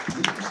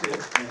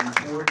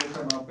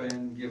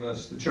give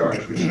us the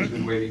charge, which he's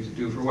been waiting to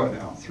do for what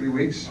now? 3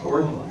 weeks?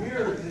 4?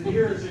 Years and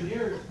years and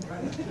years.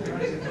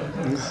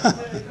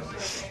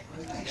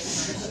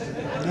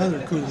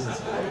 Another cool.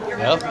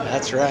 Yep,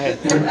 that's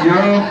right.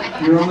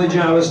 Your only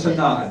job is to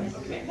nod.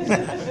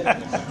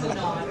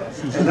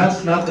 And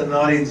that's not the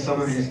nodding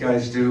some of these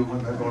guys do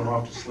when they're going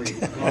off to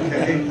sleep.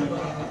 Okay?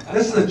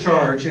 This is a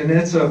charge, and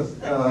it's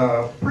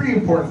a pretty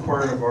important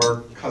part of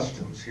our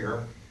customs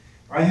here.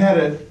 I had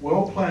it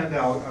well planned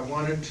out. I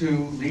wanted to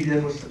lead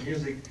in with some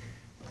music,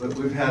 but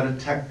we've had a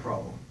tech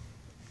problem.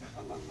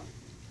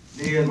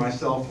 Me and my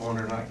cell phone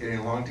are not getting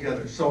along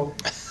together. So,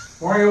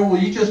 Mario, will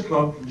you just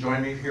come up and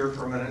join me here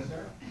for a minute?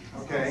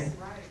 Okay?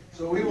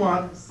 So we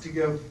want to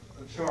give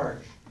a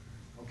charge,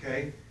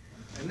 okay?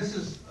 And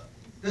this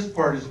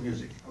part is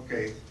music,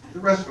 okay? The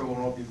rest of it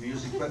won't be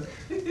music, but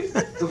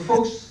the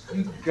folks,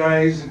 you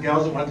guys and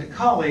gals that went to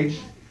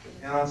college,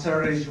 and on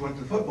Saturdays you went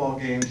to football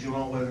games, you'll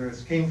know where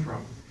this came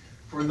from.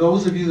 For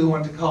those of you who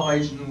went to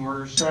college and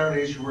were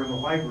Saturdays you were in the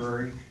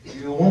library,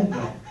 you won't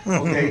know,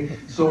 okay?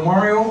 So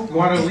Mario, you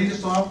want to lead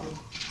us off?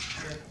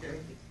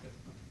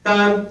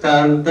 Dun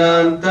dun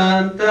dun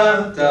dun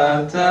dun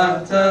dun dun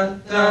dun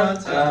dun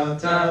dun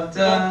dun dun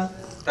da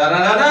da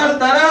da da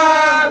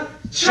da.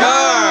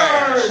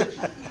 Charge!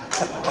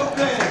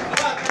 Okay.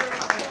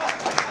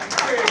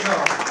 There you go.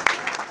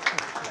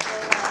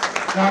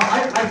 Now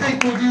I think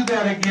we'll do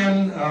that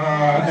again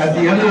at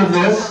the end of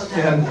this,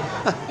 and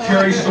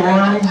Terry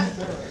Storm,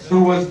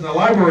 who was in the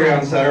library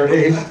on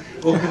Saturdays,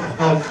 will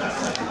help.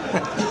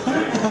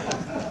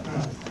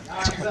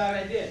 I'm glad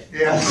I did.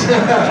 Yes.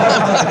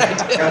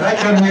 Yeah, that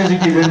kind of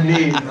music you didn't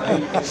need.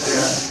 Right?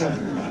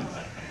 Yeah.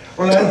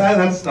 Well,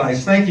 that's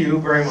nice. Thank you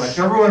very much.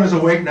 Everyone is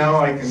awake now,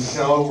 I can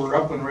tell. We're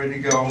up and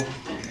ready to go.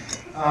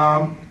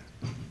 I've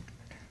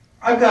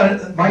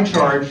got my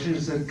charge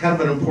is kind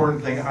of an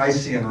important thing I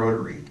see in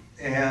Rotary.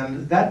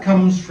 And that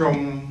comes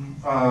from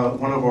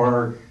one of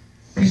our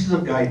pieces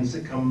of guidance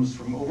that comes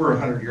from over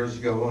 100 years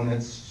ago. And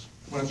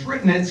when it's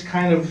written, it's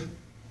kind of,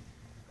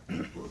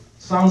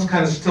 sounds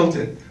kind of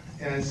stilted.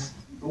 And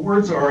the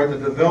words are, the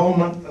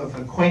development of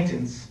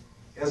acquaintance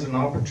as an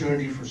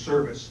opportunity for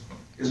service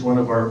is one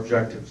of our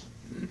objectives.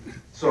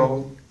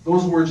 So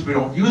those words we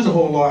don't use a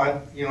whole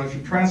lot. You know, if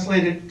you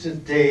translate it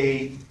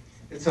today,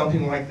 it's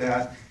something like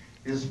that,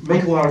 is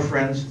make a lot of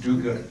friends, do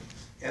good.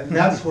 And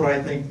that's what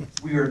I think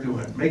we are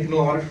doing, making a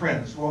lot of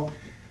friends. Well,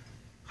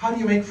 how do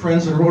you make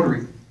friends in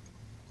Rotary?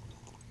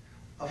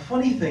 A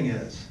funny thing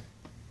is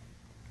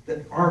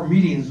that our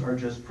meetings are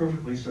just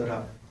perfectly set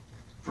up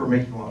for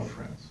making a lot of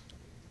friends.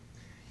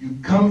 You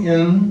come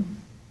in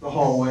the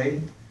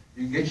hallway,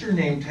 you get your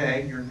name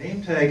tag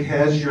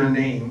has your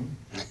name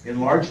in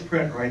large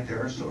print right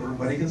there so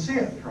everybody can see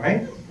it,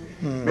 right?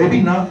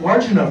 Maybe not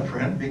large enough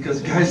print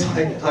because guys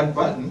like Doug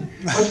Button.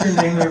 What's your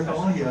name there,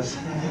 fella? Yes.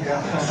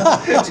 Yeah.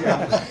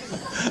 Yeah.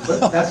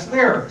 But that's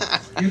there.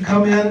 You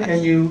come in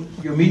and you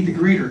meet the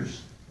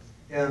greeters.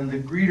 And the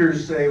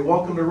greeters say,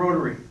 welcome to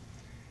Rotary.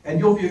 And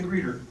you'll be a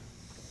greeter.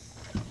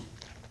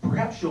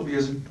 Perhaps you'll be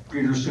a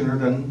greeter sooner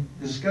than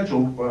is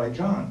scheduled by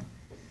John.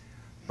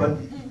 But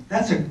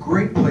that's a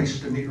great place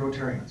to meet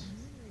Rotarians.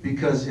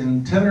 Because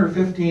in 10 or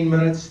 15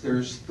 minutes,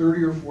 there's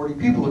 30 or 40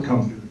 people that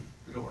come through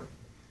the door.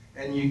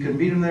 And you can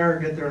meet them there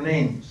and get their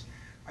names.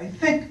 I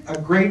think a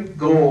great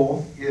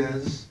goal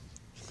is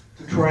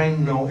to try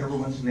and know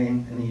everyone's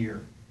name in a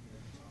year.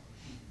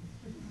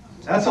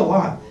 That's a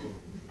lot.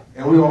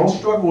 And we all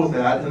struggle with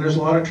that, and there's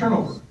a lot of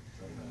turnover.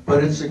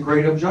 But it's a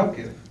great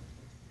objective.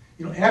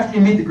 You know, after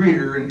you meet the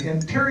greeter,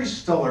 and Terry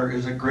Steller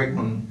is a great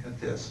one at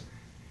this.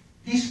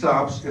 He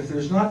stops, if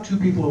there's not 2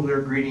 people over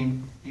there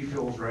greeting, he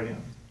fills right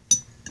in.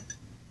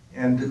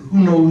 And who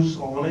knows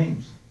all the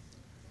names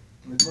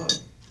in the club?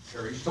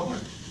 Terry Steller.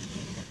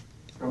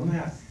 From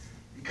that.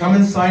 You come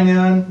and sign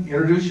in,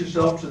 introduce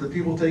yourself to the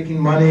people taking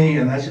money,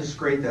 and that's just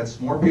great.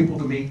 That's more people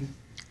to meet.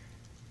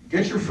 You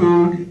get your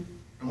food,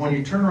 and when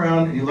you turn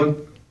around and you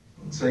look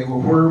and say, well,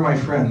 where are my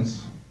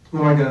friends? Who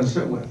am I going to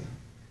sit with?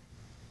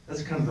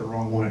 That's kind of the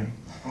wrong way.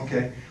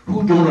 Okay?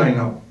 Who don't I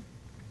know?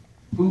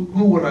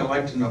 Who would I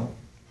like to know?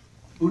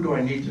 Who do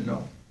I need to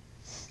know?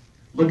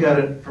 Look at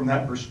it from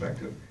that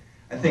perspective.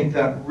 I think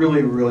that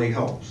really, really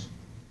helps.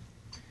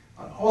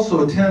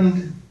 Also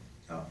attend,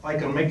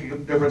 like on Make a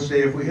Difference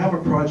Day, if we have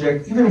a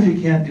project, even if you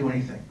can't do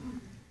anything,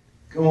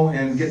 go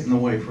and get in the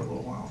way for a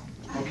little while,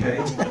 okay?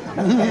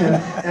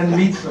 and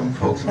meet some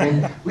folks. I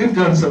mean, we've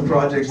done some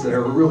projects that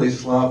are really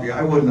sloppy.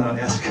 I would not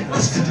ask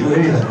us to do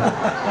anything.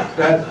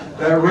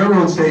 That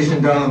railroad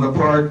station down in the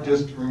park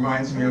just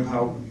reminds me of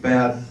how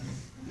bad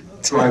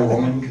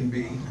drywalling can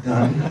be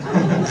done.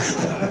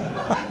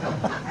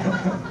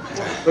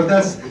 But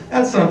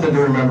that's something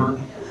to remember.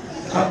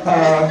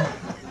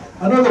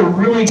 Another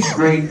really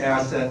great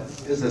asset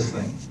is this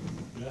thing.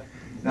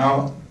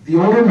 Now, the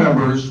older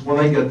members, when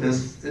they get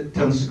this, it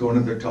tends to go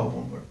into their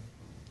telephone book.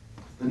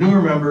 The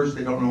newer members,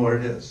 they don't know what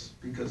it is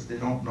because they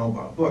don't know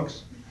about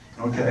books.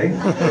 Okay?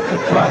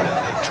 But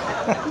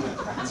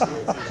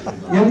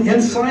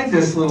inside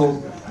this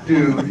little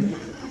dude,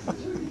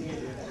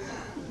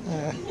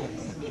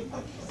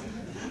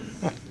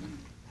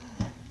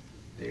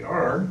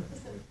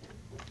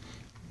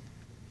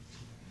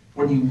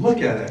 you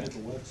look at it,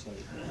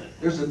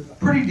 there's a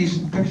pretty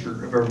decent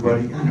picture of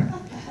everybody in there.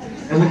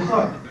 And the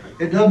club,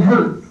 it doesn't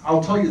hurt.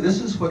 I'll tell you,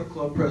 this is what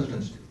club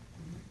presidents do.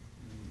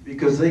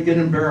 Because they get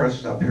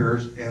embarrassed up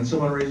here and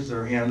someone raises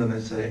their hand and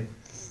they say,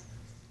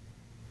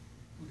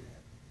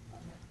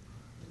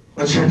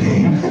 "What's your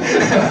name?"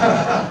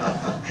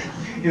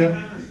 You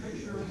know,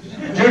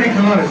 Judy,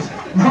 come on.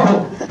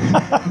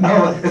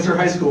 No, it's her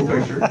high school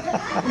picture.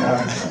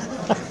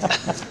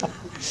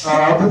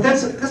 But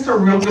that's a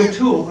real good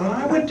tool, and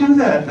I would do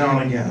that now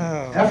and again.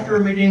 After a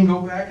meeting,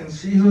 go back and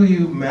see who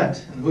you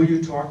met and who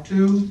you talked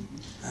to,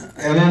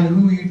 and then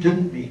who you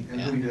didn't meet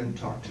and who you didn't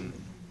talk to.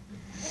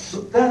 So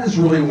that is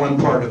really one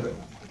part of it.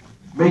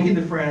 Making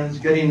the friends,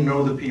 getting to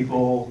know the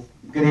people,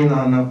 getting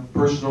on a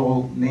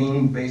personal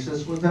name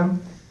basis with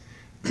them.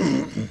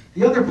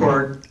 The other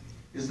part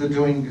is the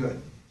doing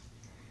good.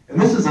 And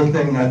this is a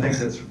thing I think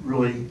that's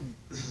really,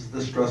 this is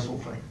the stressful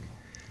thing.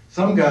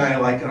 Some guy,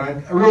 like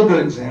a real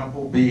good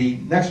example would be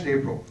next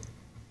April,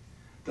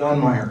 Don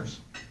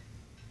Myers.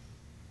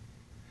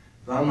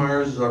 Don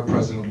Myers is our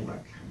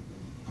president-elect,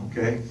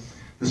 okay?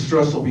 The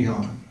stress will be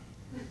on.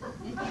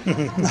 And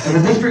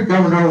the district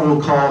governor will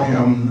call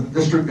him,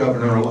 district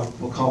governor-elect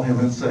will call him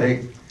and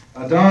say,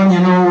 "Don, you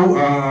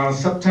know,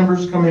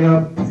 September's coming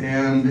up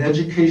and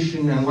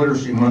Education and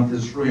Literacy Month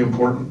is really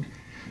important.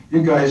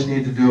 You guys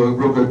need to do a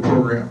real good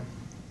program."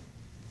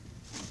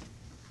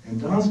 And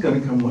Don's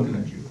gonna come looking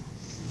at you,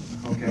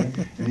 okay?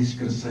 And he's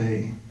gonna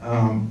say,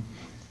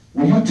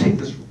 "Will you take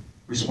this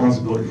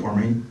responsibility for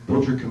me,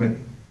 build your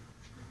committee,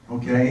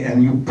 okay?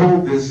 And you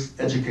build this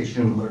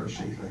education and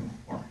literacy thing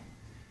for me."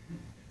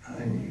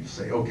 And you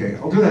say, "Okay,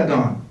 I'll do that,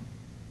 Don."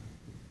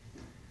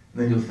 And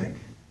then you'll think,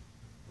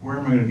 where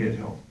am I gonna get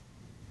help?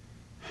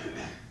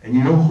 And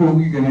you know who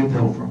you're gonna get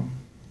help from?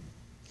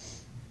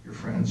 Your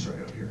friends right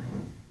out here,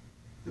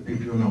 the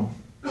people you know.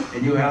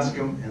 And you ask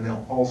them, and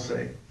they'll all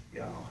say,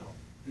 "Yeah, I'll help."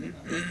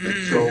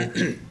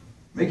 So,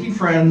 making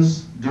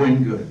friends,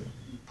 doing good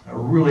are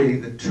really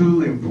the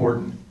two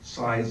important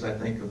sides, I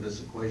think, of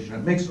this equation.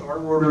 It makes our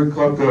Rotary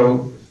Club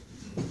go,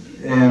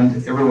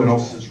 and everyone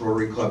else's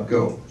Rotary Club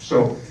go.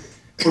 So,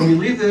 when we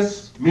leave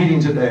this meeting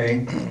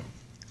today,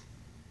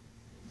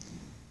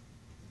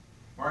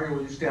 Mario,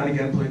 will you stand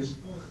again, please?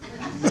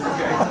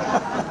 Okay.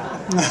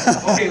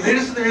 Okay, lead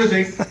us to the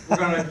music. We're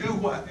gonna do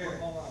what?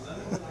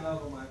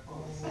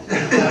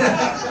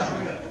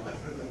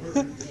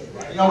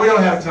 No, we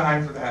don't have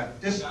time for that.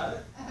 Just,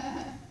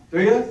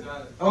 do you?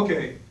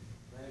 Okay.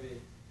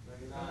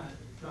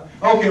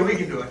 Okay, we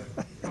can do it.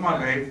 Come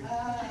on, babe.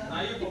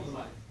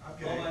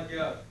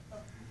 Okay.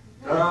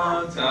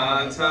 Ta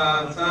ta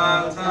ta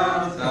ta ta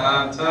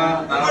ta ta.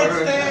 Let's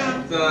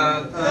stand.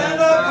 Stand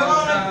up.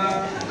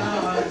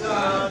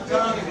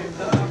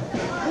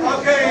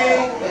 Okay.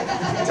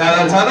 Ta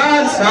ta ta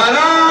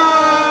ta.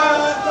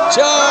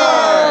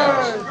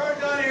 Charge! Go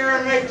down here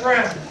and make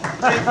friends.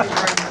 Thank you,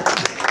 friends.